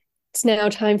It's now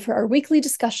time for our weekly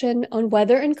discussion on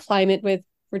weather and climate with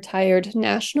retired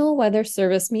National Weather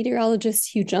Service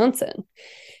meteorologist Hugh Johnson.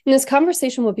 And this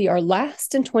conversation will be our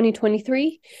last in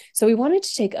 2023, so we wanted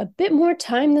to take a bit more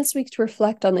time this week to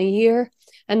reflect on the year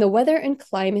and the weather and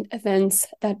climate events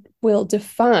that will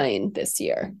define this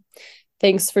year.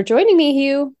 Thanks for joining me,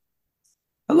 Hugh.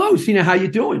 Hello, Sina. How you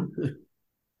doing?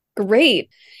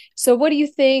 Great. So what do you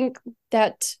think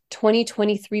that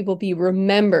 2023 will be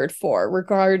remembered for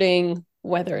regarding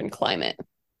weather and climate?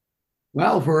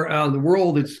 Well, for the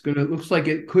world, looks like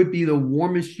it could be the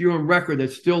warmest year on record.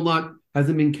 That's still not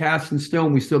hasn't been cast in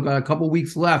stone. We still got a couple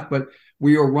weeks left, but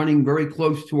we are running very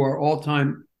close to our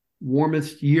all-time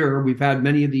warmest year. We've had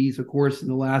many of these, of course, in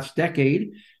the last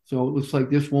decade. So it looks like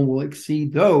this one will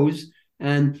exceed those.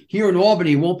 And here in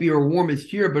Albany, it won't be our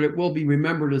warmest year, but it will be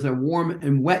remembered as a warm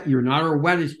and wet year, not our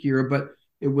wettest year, but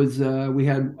it was we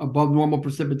had above normal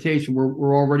precipitation.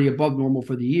 We're already above normal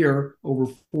for the year, over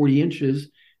 40 inches.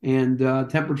 And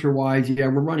temperature-wise, yeah,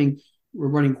 we're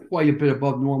running quite a bit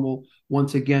above normal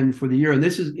once again for the year. And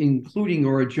this is including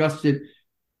or adjusted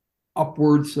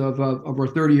upwards of our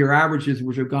 30-year averages,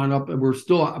 which have gone up, and we're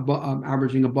still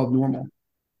averaging above normal.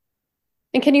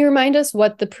 And can you remind us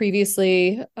what the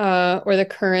previously or the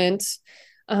current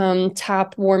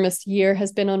top warmest year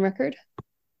has been on record?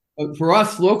 For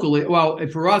us locally, well,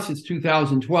 for us, it's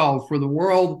 2012. For the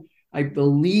world, I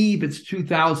believe it's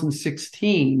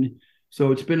 2016.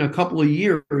 So it's been a couple of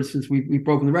years since we've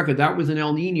broken the record. That was an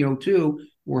El Nino, too.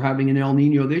 We're having an El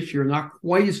Nino this year, not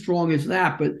quite as strong as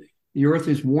that, but the Earth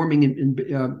is warming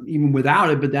even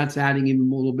without it, but that's adding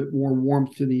even a little bit more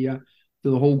warmth to the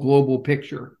whole global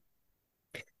picture.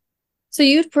 So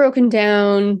you've broken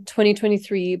down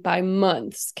 2023 by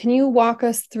months. Can you walk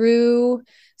us through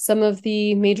some of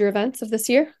the major events of this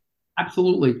year?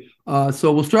 Absolutely.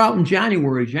 So we'll start out in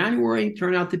January. January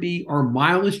turned out to be our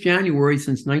mildest January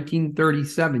since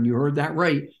 1937. You heard that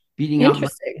right. Beating out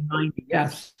 1990,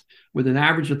 yes, with an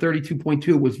average of 32.2.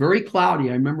 It was very cloudy.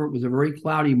 I remember it was a very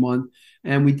cloudy month.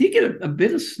 And we did get a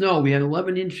bit of snow. We had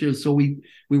 11 inches, so we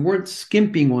weren't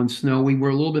skimping on snow. We were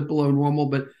a little bit below normal,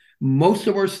 but most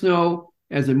of our snow,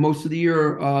 as in most of the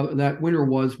year that winter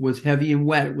was heavy and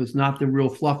wet. It was not the real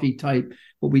fluffy type.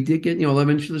 But we did get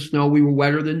 11 inches of snow. We were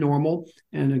wetter than normal,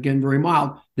 and again, very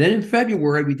mild. Then in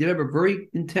February, we did have a very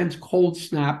intense cold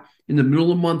snap in the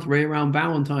middle of the month, right around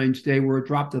Valentine's Day, where it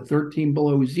dropped to 13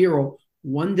 below zero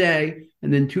one day.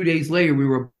 And then 2 days later, we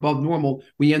were above normal.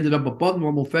 We ended up above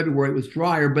normal February. It was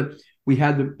drier, but we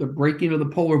had the breaking of the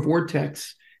polar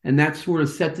vortex. And that sort of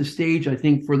set the stage, I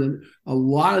think, for a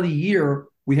lot of the year.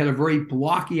 We had a very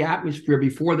blocky atmosphere.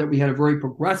 Before that, we had a very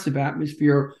progressive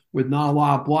atmosphere with not a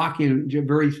lot of blocking,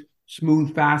 very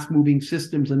smooth, fast-moving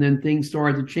systems. And then things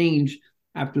started to change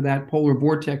after that polar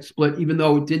vortex split. Even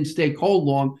though it didn't stay cold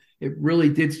long, it really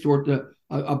did start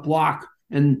a block.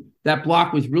 And that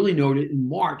block was really noted in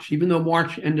March. Even though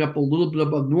March ended up a little bit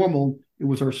above normal, it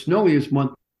was our snowiest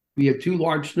month. We had two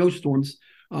large snowstorms,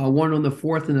 one on the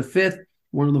 4th and the 5th,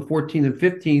 one on the 14th and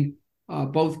 15th,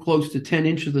 both close to 10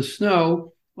 inches of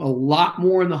snow, a lot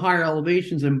more in the higher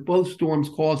elevations, and both storms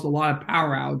caused a lot of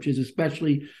power outages,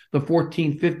 especially the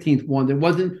 14th, 15th one. It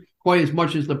wasn't quite as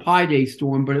much as the Pi Day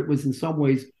storm, but it was in some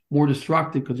ways more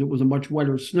destructive because it was a much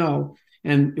wetter snow.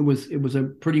 And it was a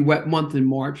pretty wet month in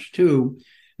March, too.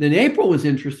 Then April was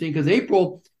interesting because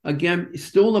April, again,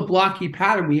 still in a blocky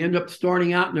pattern. We end up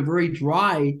starting out in a very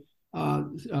dry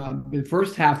the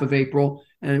first half of April,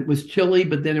 and it was chilly,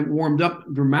 but then it warmed up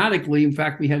dramatically. In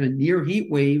fact, we had a near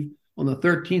heat wave on the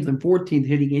 13th and 14th,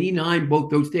 hitting 89 both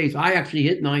those days. I actually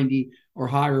hit 90 or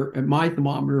higher at my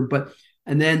thermometer,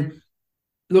 and then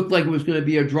it looked like it was going to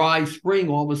be a dry spring.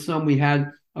 All of a sudden, we had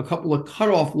a couple of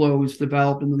cutoff lows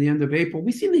develop in the end of April.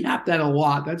 We seem to have that a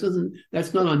lot.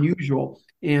 That's not unusual.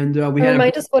 And we had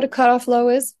remind us what a cutoff low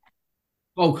is.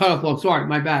 Oh, cutoff low. Sorry,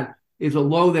 my bad. Is a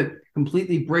low that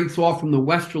completely breaks off from the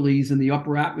westerlies in the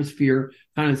upper atmosphere,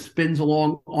 kind of spins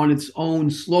along on its own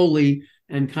slowly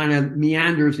and kind of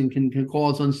meanders and can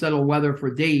cause unsettled weather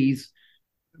for days,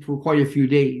 for quite a few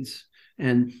days.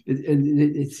 And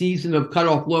the season of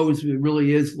cutoff lows, it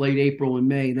really is late April and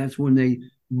May. That's when they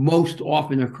most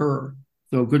often occur.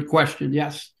 So good question.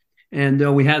 Yes.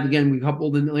 And we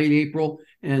coupled in late April,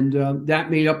 and that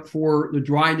made up for the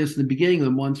dryness in the beginning of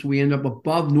the month. So we end up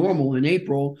above normal in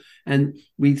April. And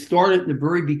we started at the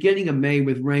very beginning of May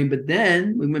with rain, but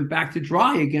then we went back to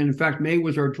dry again. In fact, May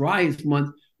was our driest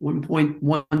month,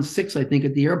 1.16, I think,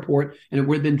 at the airport. And it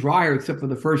would have been drier, except for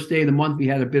the first day of the month, we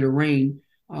had a bit of rain.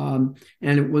 And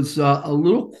it was a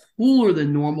little cooler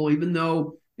than normal, even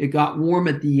though it got warm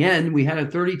at the end. We had a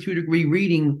 32-degree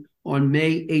reading on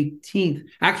May 18th.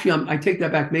 Actually, I take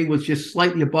that back. May was just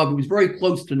slightly above. It was very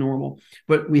close to normal,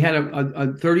 but we had a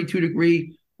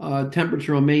 32-degree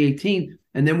temperature on May 18th.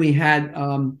 And then we had,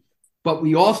 but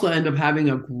we also ended up having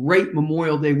a great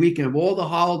Memorial Day weekend. Of all the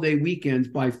holiday weekends,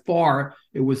 by far,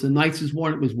 it was the nicest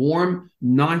one. It was warm,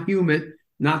 not humid,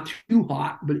 not too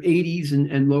hot, but 80s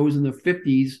and lows in the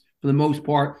 50s for the most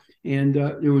part. And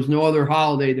there was no other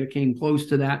holiday that came close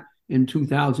to that in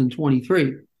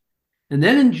 2023. And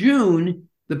then in June,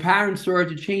 the pattern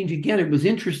started to change again. It was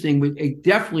interesting. It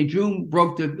definitely, June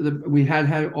broke we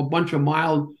had a bunch of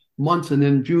mild months, and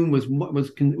then June was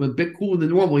a bit cooler than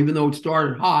normal, even though it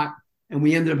started hot. And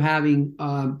we ended up having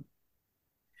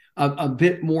a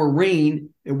bit more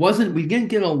rain. We didn't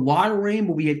get a lot of rain,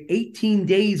 but we had 18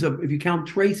 days of, if you count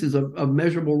traces, of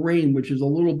measurable rain, which is a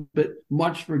little bit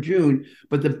much for June.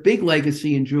 But the big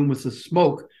legacy in June was the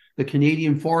smoke. The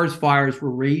Canadian forest fires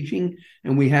were raging,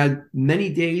 and we had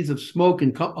many days of smoke,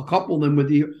 and a couple of them with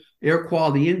the air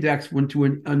quality index went to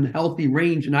an unhealthy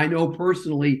range. And I know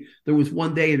personally there was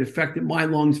one day it affected my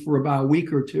lungs for about a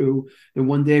week or two, and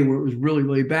one day where it was really,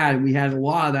 really bad. And we had a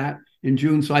lot of that in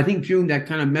June. So I think June, that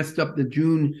kind of messed up the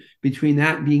June between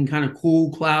that being kind of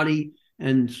cool, cloudy,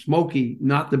 and smoky,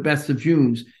 not the best of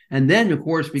Junes. And then, of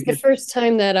course, it's the first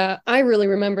time that I really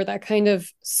remember that kind of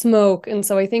smoke. And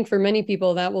so I think for many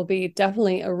people, that will be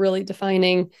definitely a really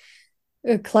defining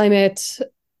climate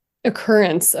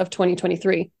occurrence of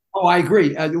 2023. Oh, I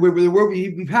agree.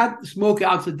 We've had smoke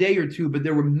outs a day or two, but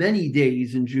there were many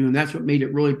days in June. That's what made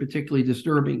it really particularly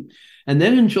disturbing. And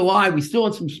then in July, we still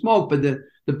had some smoke, but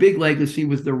the big legacy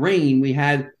was the rain. We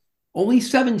had only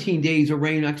 17 days of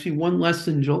rain, actually one less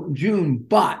than June,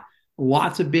 but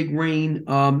lots of big rain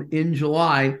in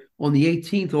July. On the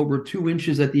 18th, over 2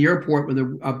 inches at the airport with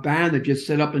a band that just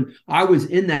set up. And I was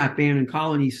in that band in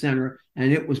Colony Center,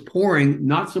 and it was pouring,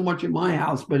 not so much at my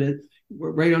house, but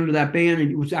right under that band. And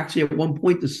it was actually at one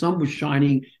point the sun was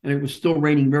shining and it was still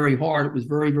raining very hard. It was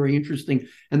very, very interesting.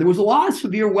 And there was a lot of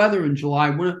severe weather in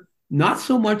July. Not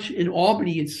so much in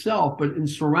Albany itself, but in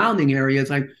surrounding areas.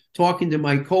 I'm talking to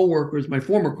my coworkers, my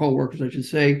former coworkers, I should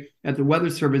say, at the Weather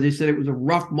Service. They said it was a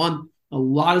rough month, a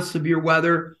lot of severe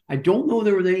weather. I don't know if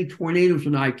there were any tornadoes or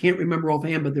not. I can't remember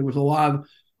offhand, but there was a lot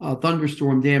of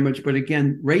thunderstorm damage. But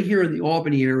again, right here in the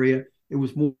Albany area, it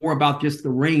was more about just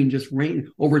rain,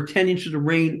 over 10 inches of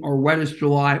rain, our wettest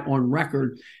July on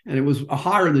record. And it was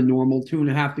hotter than normal,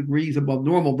 2.5 degrees above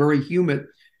normal, very humid.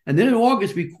 And then in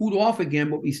August, we cooled off again,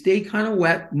 but we stayed kind of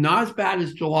wet, not as bad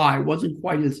as July. It wasn't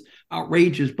quite as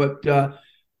outrageous, but the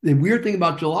weird thing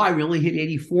about July, we only hit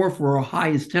 84 for our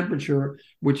highest temperature,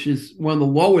 which is one of the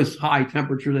lowest high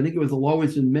temperatures. I think it was the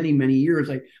lowest in many, many years.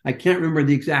 I can't remember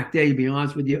the exact day, to be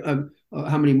honest with you,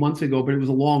 how many months ago, but it was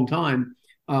a long time.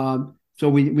 So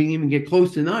we didn't even get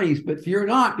close to 90s, but fear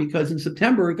not, because in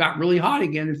September, it got really hot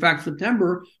again. In fact,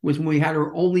 September was when we had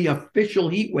our only official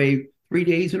heat wave, 3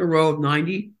 days in a row of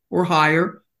 90 or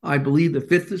higher. I believe the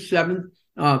 5th to 7th.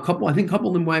 A couple of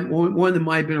them one of them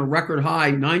might have been a record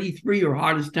high, 93 or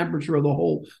hottest temperature of the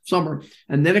whole summer.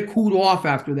 And then it cooled off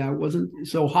after that. It wasn't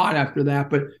so hot after that,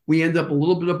 but we ended up a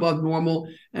little bit above normal,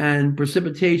 and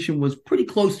precipitation was pretty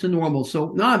close to normal.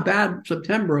 So not a bad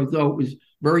September, though it was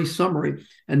very summery.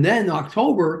 And then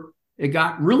October, it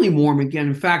got really warm again.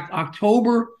 In fact,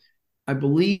 October, I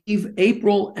believe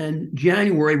April and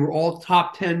January were all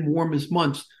top 10 warmest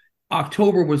months.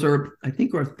 October was our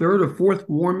third or fourth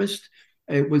warmest.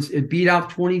 It beat out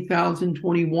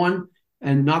 2021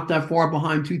 and not that far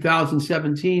behind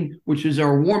 2017, which is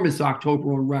our warmest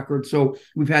October on record. So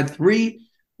we've had 3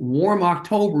 warm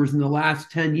Octobers in the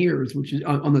last 10 years, which is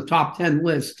on the top 10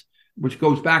 list, which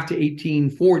goes back to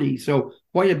 1840. So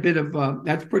quite a bit of,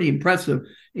 that's pretty impressive.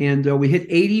 And we hit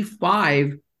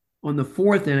 85 on the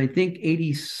 4th, and I think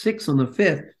 86 on the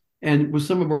 5th, and with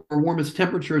some of our warmest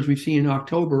temperatures we've seen in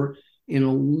October in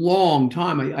a long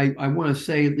time. I want to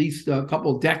say at least a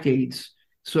couple of decades.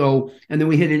 So, and then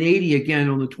we hit an 80 again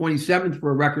on the 27th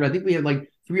for a record. I think we had like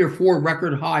 3 or 4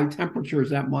 record high temperatures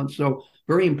that month. So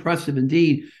very impressive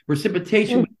indeed.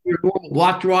 Precipitation was near normal, a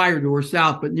lot drier to our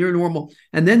south, but near normal.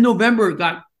 And then November, it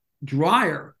got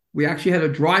drier. We actually had a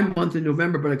dry month in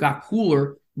November, but it got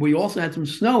cooler. We also had some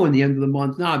snow in the end of the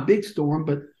month, not a big storm,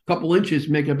 but a couple inches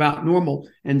make it about normal.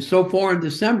 And so far in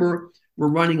December, we're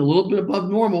running a little bit above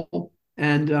normal,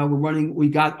 and we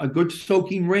got a good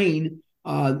soaking rain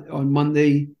on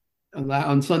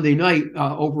Sunday night,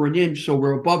 over an inch. So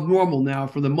we're above normal now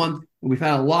for the month. And we've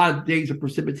had a lot of days of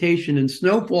precipitation and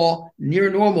snowfall near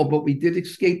normal, but we did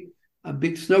escape a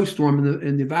big snowstorm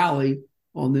in the valley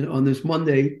on this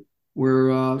Monday,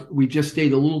 where we just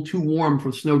stayed a little too warm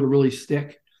for snow to really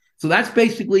stick. So that's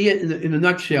basically it in a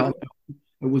nutshell.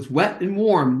 It was wet and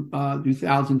warm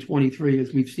 2023,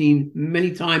 as we've seen many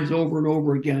times over and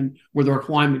over again with our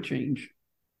climate change.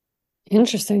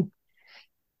 Interesting.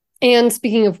 And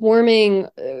speaking of warming,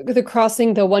 the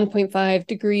crossing the 1.5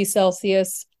 degrees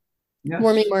Celsius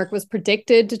warming mark was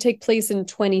predicted to take place in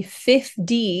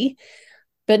 2050,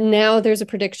 but now there's a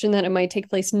prediction that it might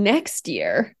take place next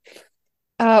year.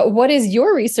 What is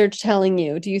your research telling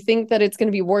you? Do you think that it's going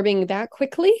to be warming that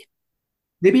quickly?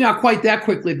 Maybe not quite that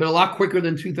quickly, but a lot quicker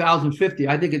than 2050.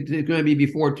 I think it's going to be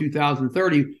before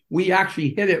 2030. We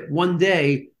actually hit it one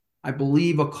day. I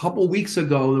believe a couple weeks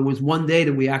ago, there was one day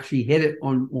that we actually hit it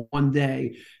on one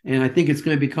day. And I think it's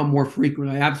going to become more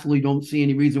frequent. I absolutely don't see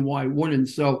any reason why it wouldn't.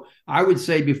 So I would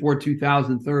say before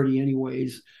 2030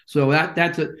 anyways. So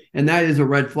that is a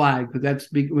red flag, because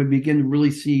we begin to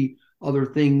really see other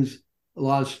things, a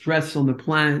lot of stress on the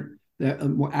planet, that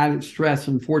more added stress.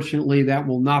 Unfortunately, that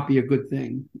will not be a good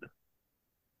thing.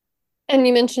 And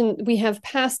you mentioned we have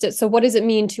passed it. So what does it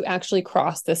mean to actually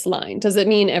cross this line? Does it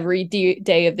mean every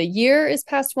day of the year is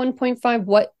past 1.5?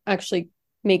 What actually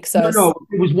makes us? No,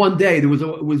 it was one day. It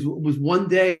was one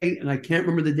day, and I can't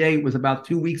remember the day. It was about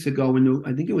 2 weeks ago, and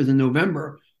I think it was in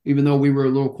November, even though we were a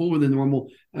little cooler than normal,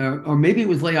 or maybe it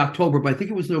was late October, but I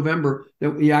think it was November that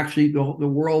we actually, the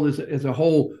world as a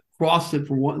whole, crossed it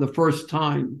for the first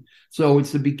time. So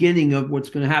it's the beginning of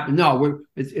what's going to happen. No,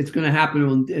 it's going to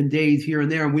happen in days here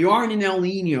and there. And we are in an El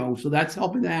Nino, so that's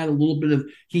helping to add a little bit of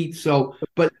heat. So,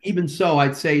 but even so,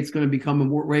 I'd say it's going to become a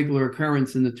more regular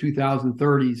occurrence in the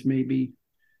 2030s, maybe.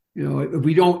 You know, if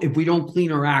we don't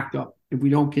clean our act up,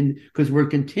 because we're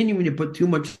continuing to put too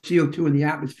much CO2 in the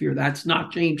atmosphere. That's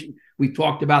not changing. We've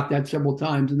talked about that several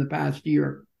times in the past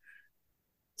year.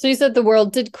 So you said the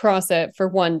world did cross it for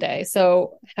one day.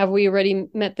 So have we already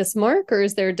met this mark, or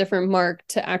is there a different mark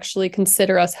to actually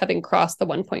consider us having crossed the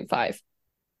 1.5?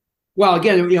 Well,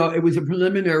 again, it was a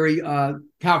preliminary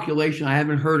calculation. I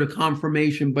haven't heard a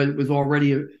confirmation, but it was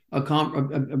already an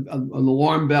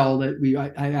alarm bell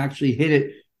that I actually hit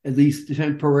it, at least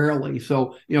temporarily.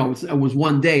 So, it was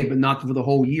one day, but not for the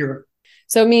whole year.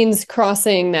 So it means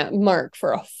crossing that mark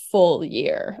for a full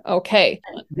year. Okay.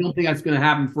 I don't think that's going to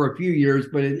happen for a few years,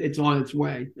 but it's on its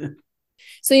way.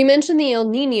 So you mentioned the El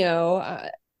Nino.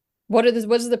 What is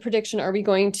the prediction? Are we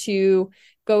going to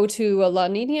go to a La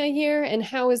Nina year? And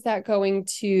how is that going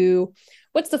to,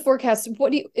 what's the forecast?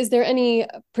 Is there any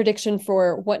prediction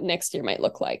for what next year might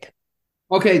look like?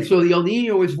 Okay, so the El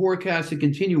Nino is forecast to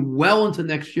continue well into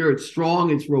next year. It's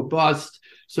strong, it's robust.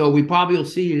 So we probably will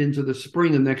see it into the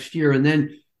spring of next year. And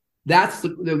then that's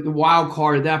the wild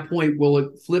card at that point. Will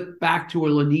it flip back to a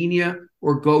La Nina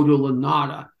or go to La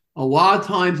Nada? A lot of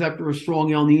times after a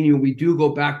strong El Nino, we do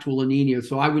go back to a La Nina.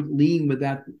 So I would lean with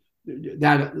that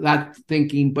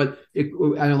thinking, but I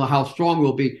don't know how strong it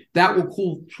will be. That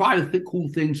will try to cool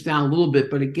things down a little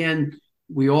bit. But again,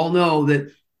 we all know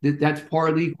that's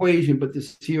part of the equation, but the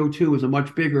CO2 is a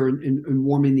much bigger in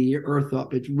warming the earth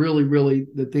up. It's really, really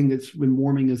the thing that's been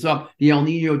warming us up. The El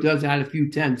Nino does add a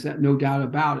few tenths, no doubt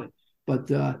about it,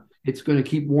 but it's going to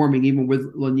keep warming even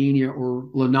with La Nina or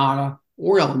La Nada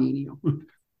or El Nino.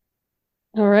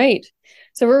 All right.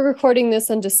 So we're recording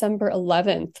this on December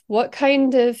 11th. What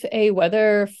kind of a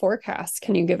weather forecast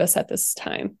can you give us at this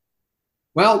time?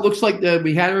 Well, it looks like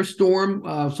we had our storm.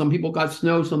 Some people got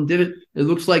snow, some didn't. It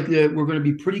looks like we're going to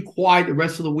be pretty quiet the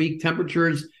rest of the week.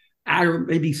 Temperatures are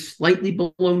maybe slightly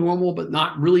below normal, but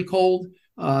not really cold.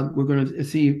 We're going to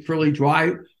see fairly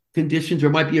dry conditions. There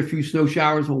might be a few snow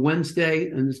showers on Wednesday,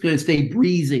 and it's going to stay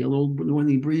breezy, a little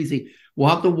windy, breezy. We'll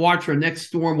have to watch. Our next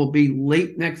storm will be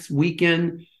late next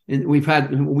weekend, and we've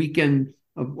had a weekend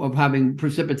of having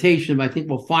precipitation. But I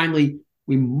think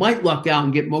we might luck out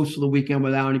and get most of the weekend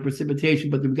without any precipitation,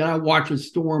 but we've got to watch a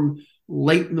storm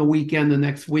late in the weekend the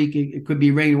next week. It could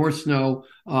be rain or snow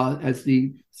as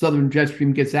the southern jet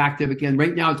stream gets active again.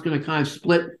 Right now, it's going to kind of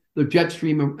split the jet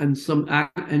stream, and some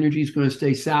energy is going to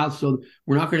stay south. So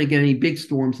we're not going to get any big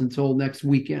storms until next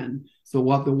weekend. So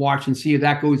we'll have to watch and see if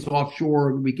that goes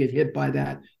offshore and we get hit by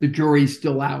that. The jury's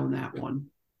still out on that one.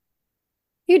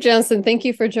 Hugh Johnson, thank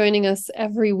you for joining us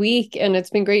every week. And it's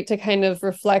been great to kind of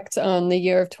reflect on the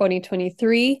year of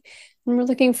 2023. And we're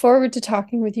looking forward to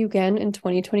talking with you again in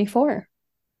 2024.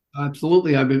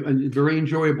 Absolutely. I've been very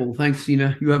enjoyable. Thanks,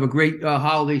 Sina. You have a great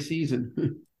holiday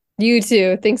season. You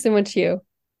too. Thanks so much, Hugh.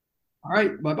 All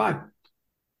right. Bye-bye.